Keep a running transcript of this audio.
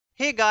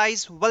Hey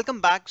guys, welcome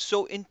back.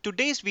 So in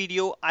today's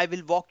video, I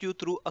will walk you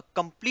through a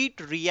complete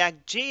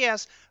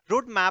React.js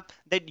roadmap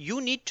that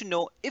you need to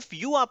know if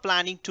you are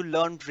planning to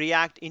learn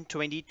React in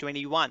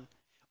 2021.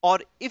 Or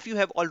if you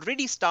have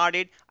already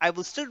started, I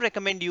will still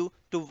recommend you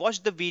to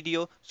watch the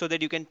video so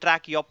that you can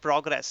track your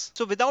progress.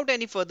 So without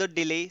any further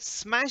delay,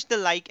 smash the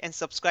like and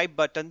subscribe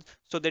button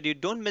so that you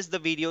don't miss the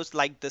videos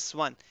like this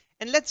one.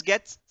 And let's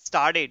get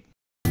started.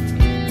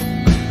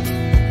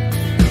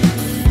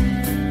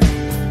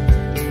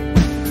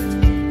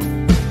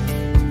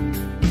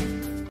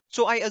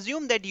 So I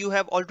assume that you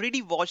have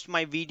already watched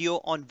my video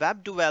on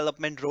Web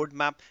Development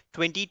Roadmap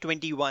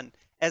 2021,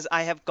 as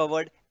I have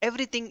covered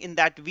everything in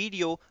that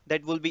video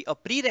that will be a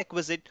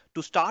prerequisite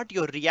to start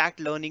your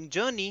React learning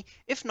journey.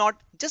 If not,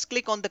 just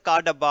click on the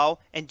card above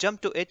and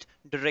jump to it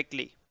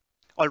directly.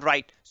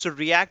 Alright, so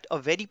React, a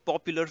very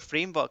popular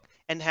framework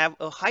and have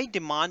a high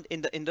demand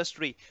in the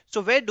industry.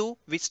 So where do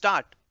we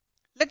start?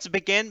 Let's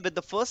begin with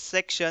the first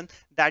section,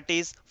 that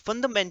is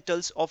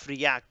fundamentals of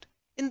React.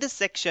 In this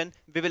section,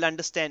 we will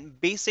understand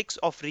basics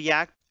of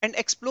React and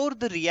explore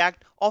the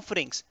React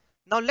offerings.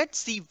 Now let's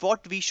see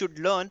what we should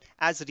learn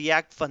as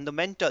React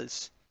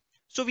fundamentals.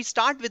 So we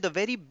start with a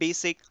very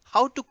basic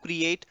how to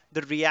create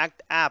the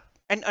React app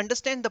and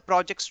understand the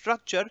project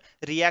structure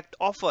React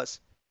offers.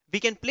 We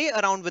can play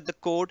around with the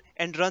code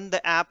and run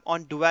the app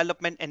on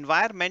development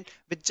environment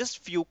with just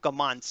few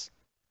commands.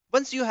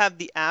 Once you have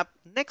the app,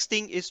 next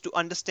thing is to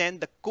understand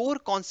the core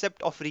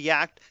concept of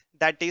React,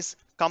 that is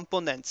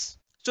components.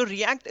 So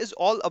React is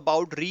all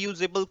about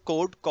reusable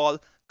code called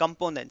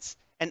components.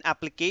 An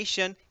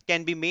application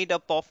can be made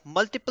up of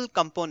multiple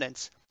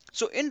components.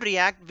 So in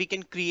React, we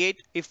can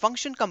create a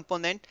function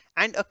component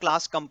and a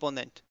class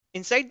component.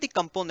 Inside the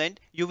component,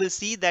 you will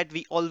see that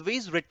we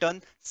always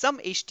return some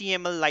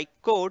HTML-like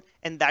code,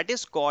 and that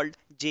is called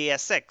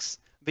JSX,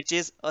 which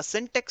is a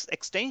syntax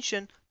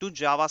extension to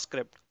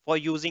JavaScript for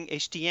using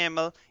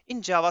HTML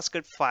in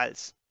JavaScript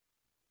files.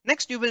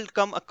 Next, you will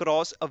come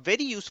across a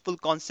very useful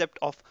concept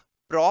of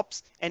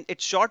props, and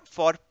it's short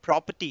for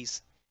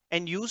properties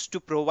and used to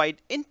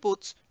provide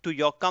inputs to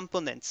your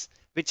components,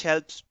 which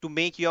helps to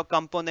make your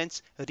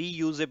components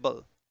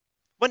reusable.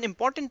 One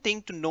important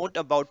thing to note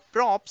about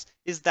props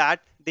is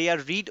that they are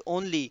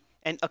read-only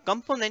and a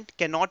component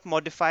cannot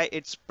modify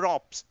its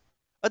props.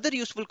 Other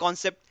useful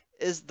concept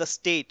is the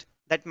state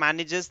that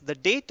manages the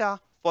data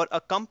for a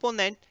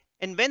component,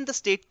 and when the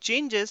state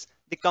changes,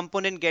 the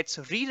component gets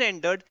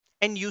re-rendered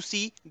and you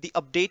see the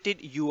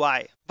updated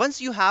UI. Once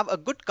you have a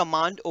good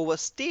command over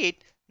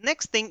state,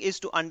 next thing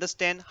is to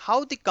understand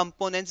how the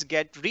components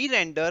get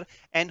re-rendered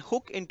and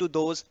hook into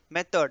those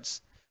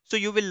methods. So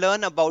you will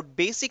learn about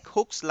basic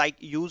hooks like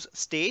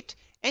useState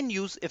and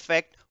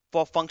useEffect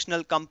for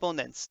functional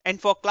components. And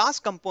for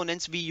class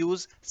components, we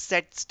use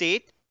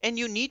setState, and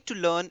you need to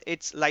learn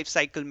its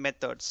lifecycle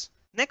methods.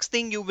 Next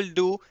thing you will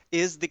do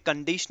is the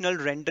conditional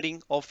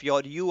rendering of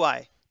your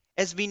UI.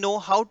 As we know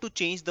how to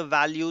change the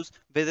values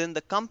within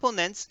the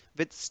components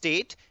with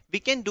state, we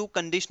can do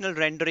conditional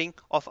rendering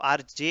of our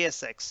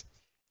JSX.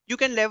 You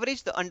can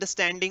leverage the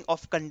understanding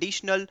of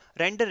conditional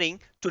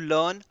rendering to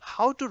learn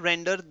how to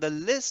render the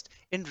list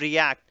in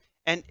React,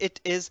 and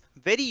it is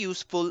very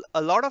useful.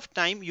 A lot of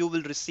time you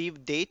will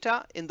receive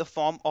data in the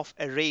form of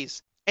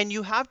arrays, and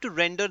you have to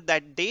render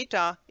that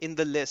data in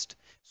the list.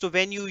 So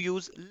when you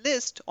use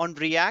list on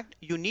React,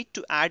 you need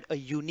to add a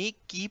unique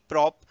key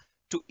prop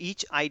to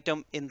each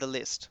item in the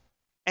list.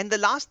 And the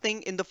last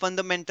thing in the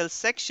fundamentals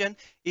section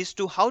is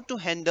to how to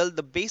handle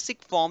the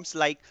basic forms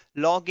like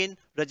login,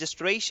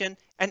 registration,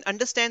 and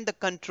understand the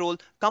control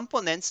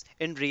components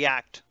in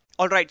React.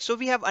 Alright, so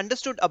we have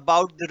understood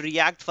about the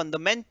React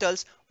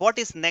fundamentals. What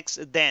is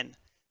next then?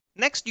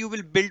 Next, you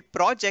will build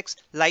projects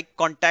like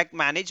contact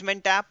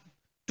management app,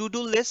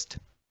 to-do list,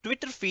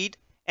 Twitter feed,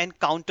 and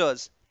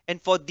counters.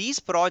 And for these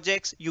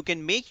projects, you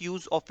can make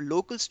use of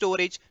local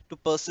storage to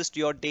persist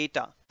your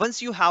data.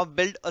 Once you have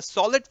built a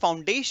solid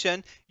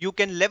foundation, you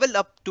can level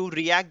up to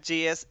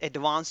React.js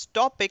advanced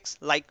topics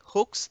like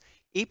hooks,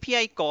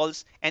 API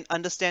calls, and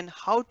understand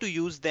how to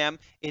use them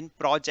in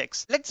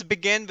projects. Let's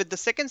begin with the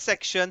second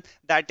section,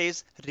 that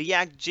is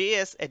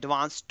React.js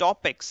advanced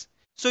topics.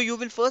 So you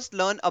will first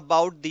learn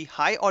about the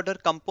high order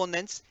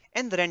components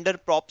and render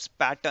props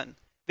pattern,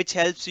 which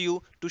helps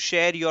you to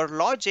share your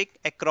logic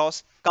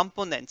across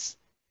components.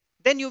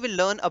 Then you will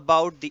learn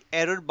about the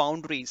error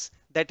boundaries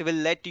that will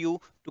let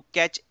you to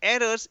catch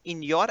errors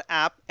in your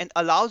app and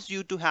allows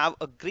you to have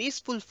a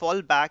graceful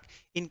fallback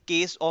in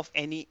case of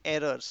any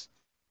errors.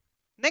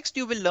 Next,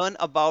 you will learn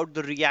about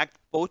the React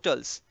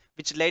portals,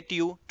 which let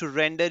you to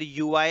render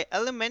UI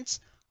elements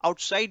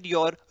outside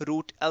your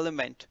root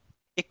element.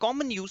 A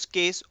common use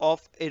case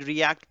of a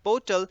React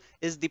portal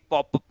is the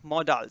pop-up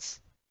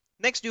modals.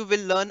 Next, you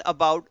will learn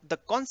about the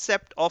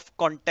concept of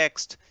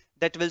context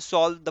that will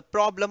solve the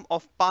problem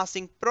of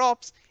passing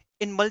props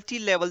in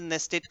multi-level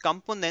nested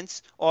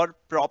components or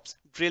props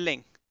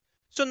drilling.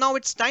 So now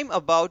it's time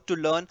about to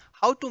learn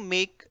how to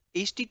make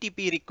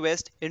HTTP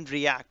request in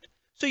React.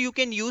 So you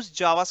can use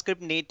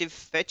JavaScript native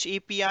fetch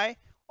API,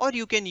 or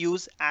you can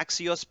use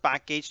Axios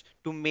package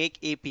to make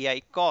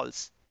API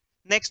calls.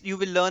 Next, you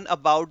will learn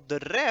about the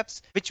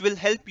refs, which will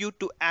help you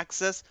to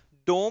access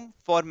DOM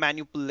for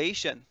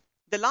manipulation.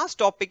 The last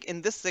topic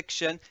in this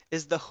section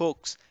is the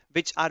hooks,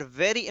 which are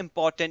very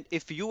important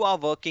if you are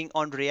working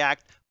on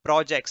React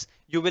projects.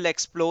 You will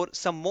explore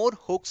some more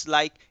hooks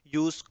like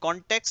use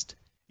context,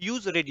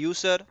 use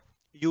reducer,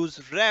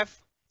 use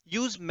ref,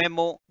 use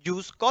memo,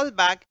 use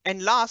callback,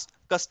 and last,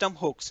 custom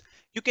hooks.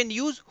 You can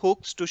use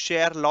hooks to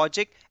share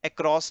logic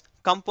across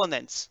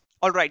components.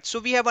 Alright, so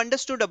we have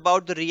understood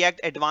about the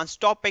React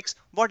advanced topics.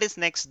 What is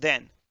next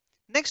then?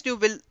 Next, you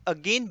will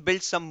again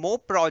build some more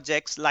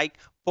projects like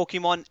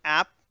Pokemon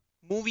app,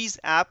 movies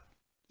app,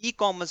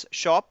 e-commerce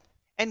shop,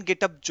 and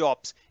GitHub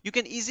jobs. You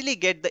can easily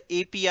get the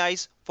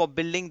APIs for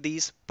building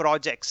these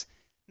projects.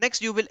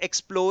 Next, you will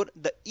explore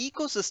the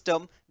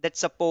ecosystem that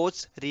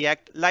supports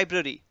React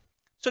library.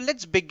 So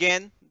let's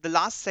begin the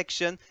last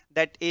section,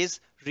 that is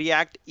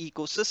React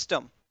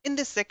ecosystem. In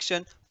this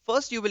section,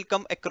 first you will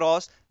come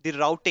across the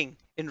routing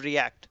in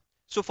React.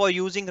 So for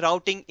using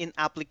routing in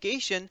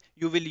application,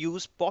 you will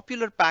use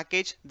popular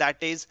package, that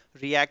is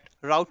React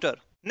Router.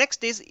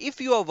 Next is,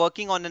 if you are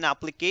working on an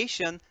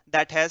application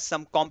that has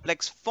some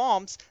complex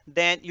forms,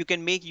 then you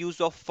can make use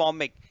of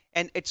Formic,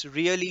 and it's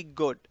really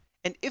good.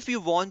 And if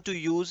you want to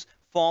use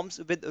forms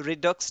with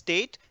Redux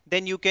state,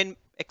 then you can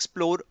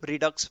explore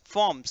Redux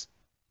forms.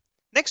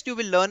 Next, you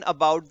will learn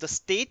about the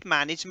state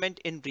management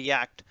in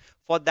React.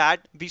 For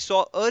that, we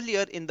saw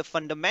earlier in the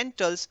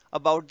fundamentals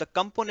about the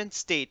component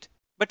state.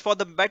 But for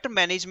the better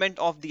management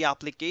of the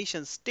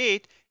application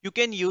state, you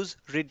can use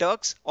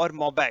Redux or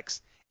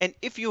Mobex. And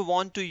if you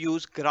want to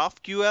use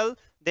GraphQL,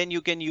 then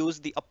you can use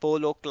the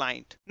Apollo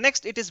client.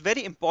 Next, it is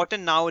very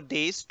important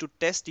nowadays to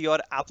test your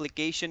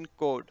application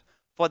code.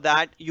 For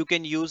that, you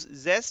can use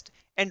Zest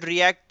and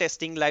React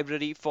testing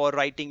library for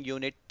writing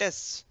unit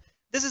tests.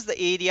 This is the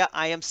area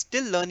I am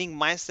still learning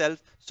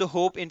myself, so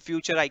hope in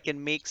future I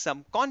can make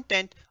some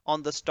content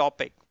on this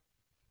topic.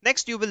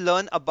 Next, you will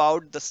learn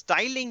about the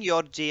styling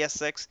your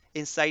JSX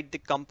inside the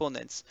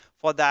components.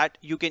 For that,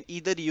 you can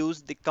either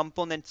use the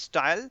component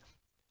style,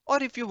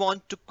 or if you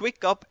want to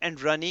quick up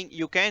and running,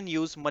 you can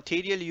use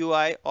Material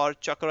UI or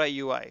Chakra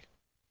UI.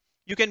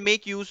 You can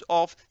make use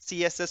of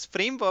CSS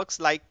frameworks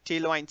like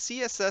Tailwind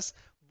CSS,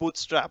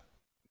 Bootstrap.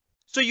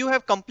 So you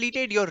have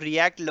completed your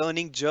React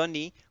learning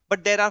journey,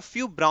 but there are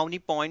few brownie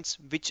points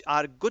which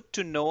are good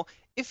to know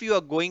if you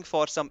are going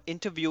for some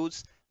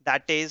interviews,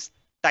 that is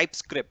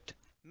TypeScript.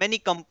 Many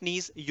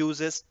companies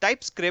uses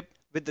TypeScript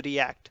with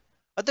React.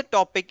 Other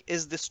topic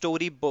is the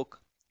storybook.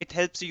 It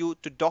helps you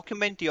to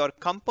document your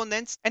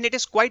components, and it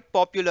is quite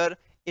popular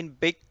in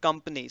big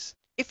companies.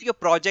 If your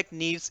project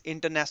needs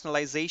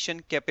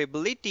internationalization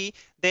capability,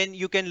 then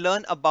you can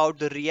learn about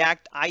the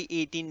React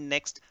I-18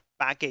 Next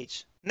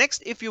package.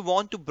 Next, if you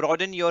want to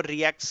broaden your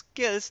React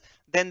skills,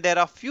 then there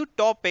are few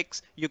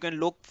topics you can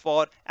look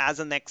for as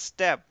a next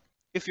step.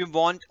 If you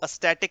want a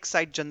static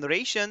site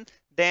generation,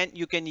 then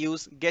you can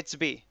use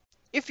Gatsby.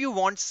 If you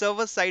want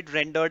server-side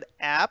rendered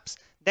apps,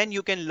 then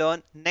you can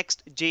learn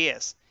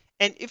Next.js.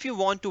 And if you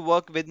want to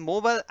work with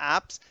mobile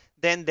apps,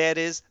 then there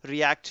is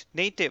React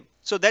Native.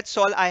 So that's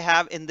all I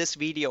have in this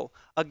video.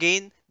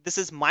 Again, this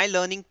is my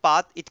learning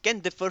path. It can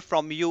differ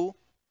from you,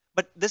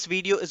 but this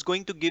video is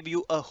going to give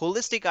you a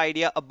holistic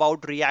idea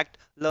about React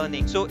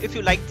learning. So if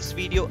you like this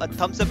video, a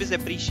thumbs up is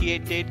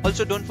appreciated.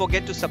 Also, don't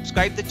forget to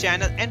subscribe the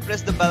channel and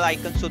press the bell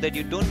icon so that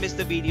you don't miss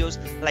the videos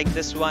like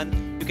this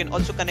one. You can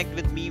also connect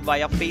with me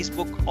via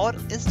Facebook or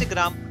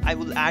Instagram. I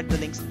will add the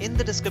links in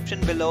the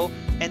description below.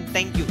 And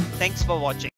thank you. Thanks for watching.